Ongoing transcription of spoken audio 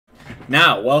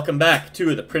Now, welcome back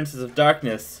to the Princes of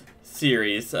Darkness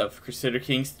series of Crusader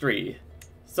Kings 3.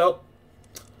 So,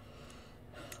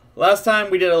 last time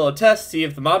we did a little test, see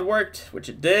if the mod worked, which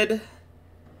it did.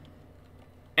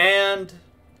 And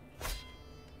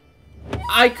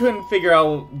I couldn't figure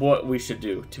out what we should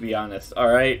do, to be honest,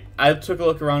 alright? I took a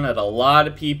look around at a lot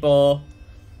of people,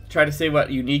 tried to see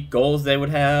what unique goals they would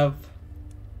have.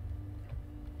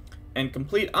 And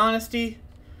complete honesty,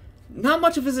 not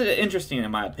much of it is interesting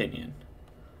in my opinion.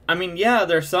 I mean, yeah,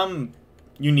 there's some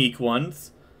unique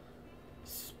ones,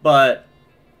 but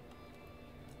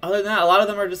other than that, a lot of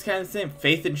them are just kind of the same.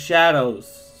 Faith in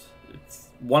Shadows. It's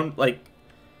one, like,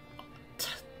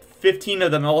 15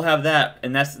 of them all have that,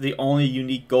 and that's the only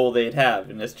unique goal they'd have.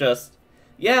 And it's just,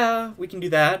 yeah, we can do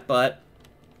that, but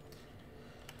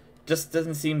just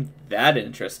doesn't seem that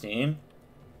interesting.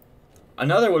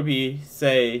 Another would be,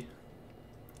 say,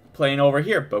 playing over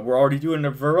here, but we're already doing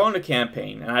a Verona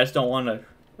campaign, and I just don't want to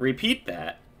repeat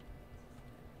that.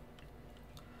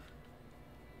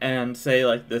 And say,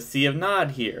 like, the Sea of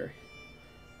Nod here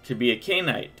could be a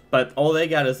Cainite, but all they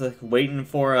got is, like, waiting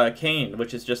for a Cain,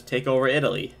 which is just take over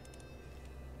Italy.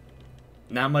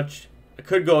 Not much. I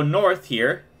could go north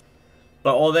here,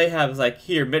 but all they have is, like,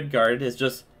 here, Midgard, is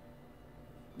just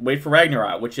wait for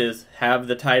Ragnarok, which is have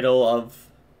the title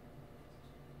of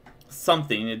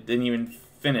something. It didn't even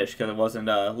finish because it wasn't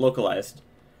localized.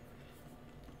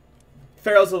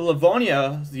 Pharaohs of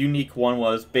Livonia, the unique one,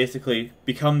 was basically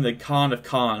become the Khan of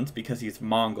Khans because he's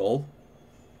Mongol,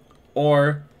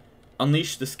 or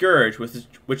unleash the Scourge,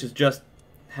 which is just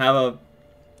have a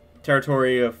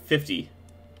territory of 50,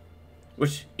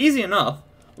 which easy enough.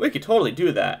 We could totally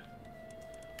do that.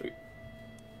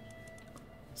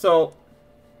 So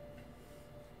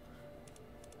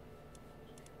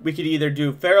we could either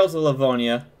do Pharaohs of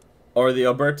Livonia or the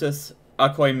Obertus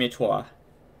Aquae,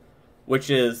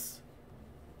 which is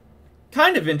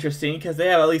kind of interesting because they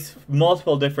have at least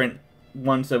multiple different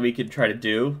ones that we could try to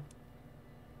do.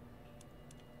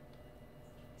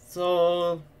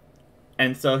 So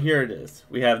here it is.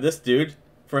 We have this dude,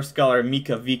 first scholar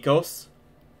Mika Vikos.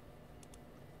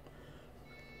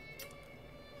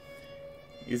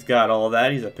 He's got all of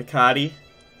that. He's a Picardi.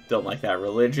 Don't like that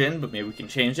religion, but maybe we can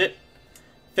change it.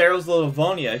 Pharaohs of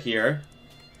Livonia here.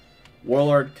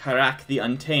 Warlord Karak the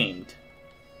Untamed.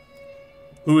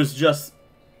 Who is just...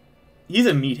 he's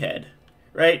a meathead,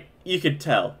 right? You could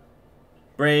tell.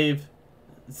 Brave,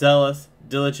 zealous,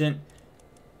 diligent.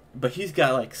 But he's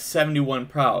got like 71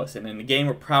 prowess. And in a game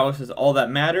where prowess is all that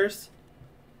matters,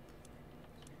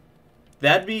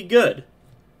 that'd be good.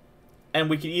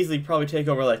 And we could easily probably take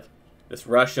over like this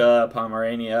Russia,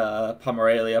 Pomerania,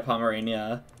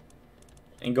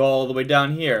 and go all the way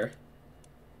down here.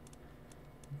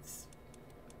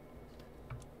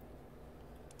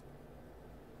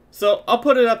 So I'll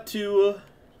put it up to,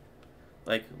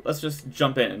 like, let's just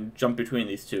jump in and jump between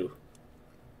these two.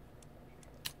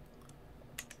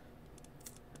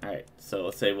 Alright, so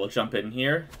let's say we'll jump in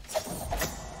here.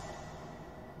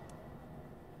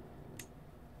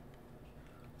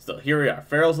 So here we are,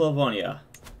 Pharaohs of Livonia.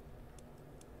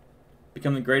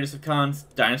 Become the greatest of Khans,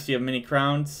 dynasty of many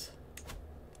crowns.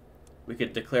 We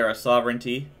could declare our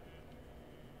sovereignty.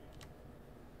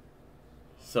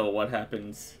 So what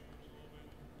happens?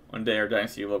 One day our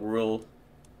dynasty will rule.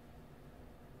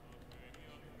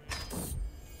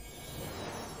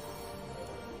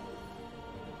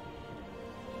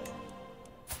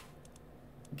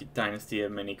 Get dynasty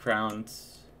of many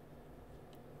crowns,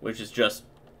 which is just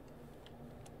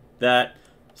that.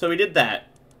 So we did that.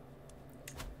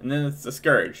 And then it's the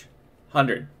Scourge.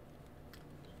 100.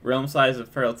 Realm size of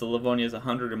Pharaohs of Livonia is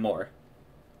 100 or more.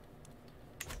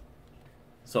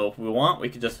 So if we want, we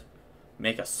could just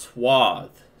make a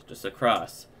swath just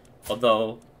across.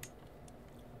 Although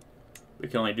we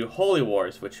can only do holy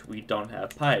wars, which we don't have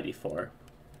piety for.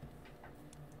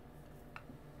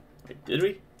 Wait, did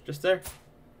we? Just there?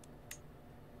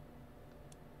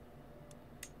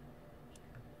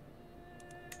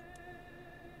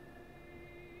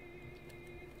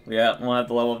 Yeah, we'll have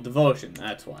the level of devotion,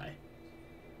 that's why.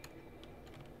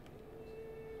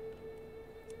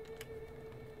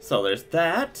 So there's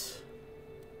that.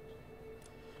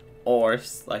 Or,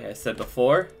 like I said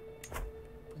before,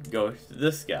 go to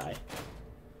this guy.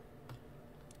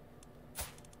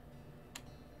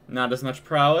 Not as much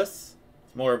prowess.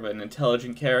 It's more of an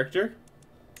intelligent character.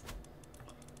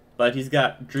 But he's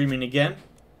got Dreaming Again.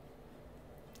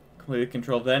 Completely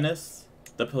control Venice.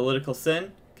 The Political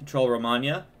Sin. Control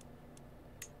Romagna.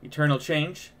 Eternal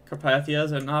Change. Carpathia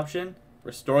is an option.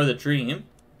 Restore the Dream.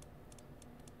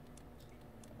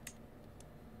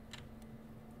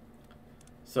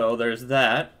 So there's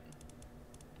that.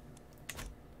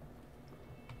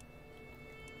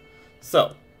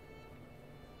 So,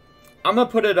 I'm gonna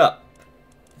put it up.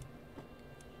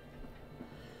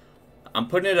 I'm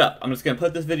putting it up. I'm just going to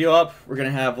put this video up. We're going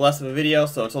to have less of a video,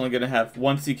 so it's only going to have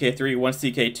one CK3, one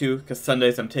CK2, because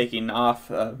Sundays I'm taking off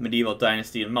Medieval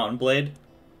Dynasty and Mountain Blade.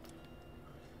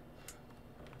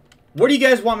 What do you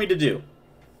guys want me to do?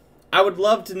 I would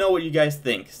love to know what you guys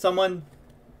think. Someone,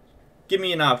 give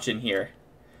me an option here.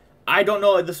 I don't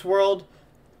know this world,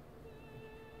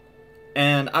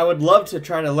 and I would love to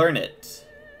try to learn it.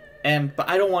 But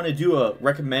I don't want to do a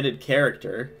recommended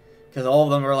character, because all of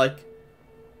them are like,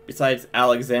 besides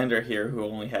Alexander here, who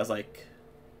only has like,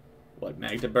 what,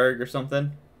 Magdeburg or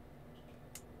something?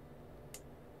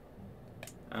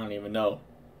 I don't even know.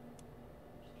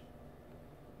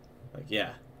 Like,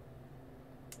 yeah.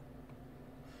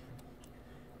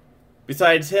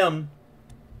 Besides him,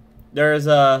 there's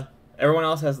everyone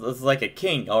else has like a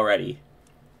king already.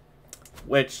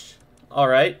 Which,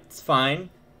 alright, it's fine.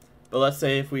 But let's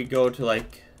say if we go to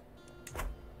like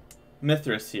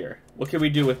Mithras here. What can we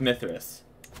do with Mithras?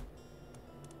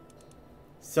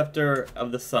 Scepter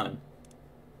of the Sun.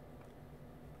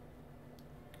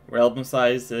 Realm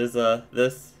size is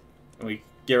this, and we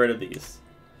get rid of these.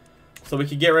 So we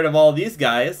could get rid of all these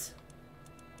guys.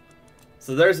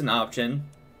 So there's an option.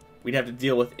 We'd have to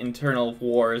deal with internal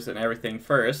wars and everything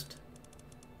first.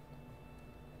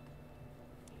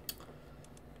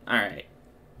 Alright.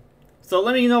 So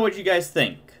let me know what you guys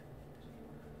think.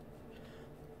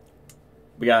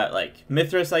 We got like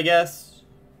Mithras, I guess.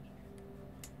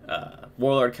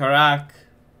 Warlord Karak,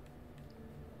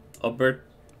 Albert,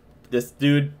 this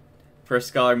dude, First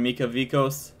Scholar Mika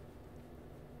Vikos,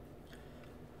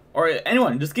 or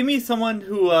anyone. Just give me someone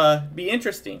who be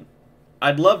interesting.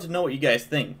 I'd love to know what you guys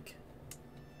think.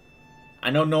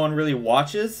 I know no one really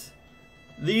watches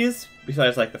these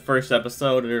besides like the first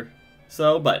episode or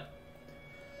so, but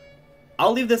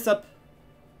I'll leave this up.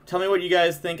 Tell me what you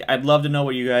guys think. I'd love to know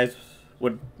what you guys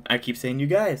would. I keep saying you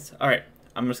guys. All right,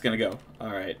 I'm just gonna go.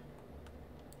 All right.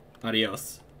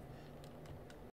 Adios.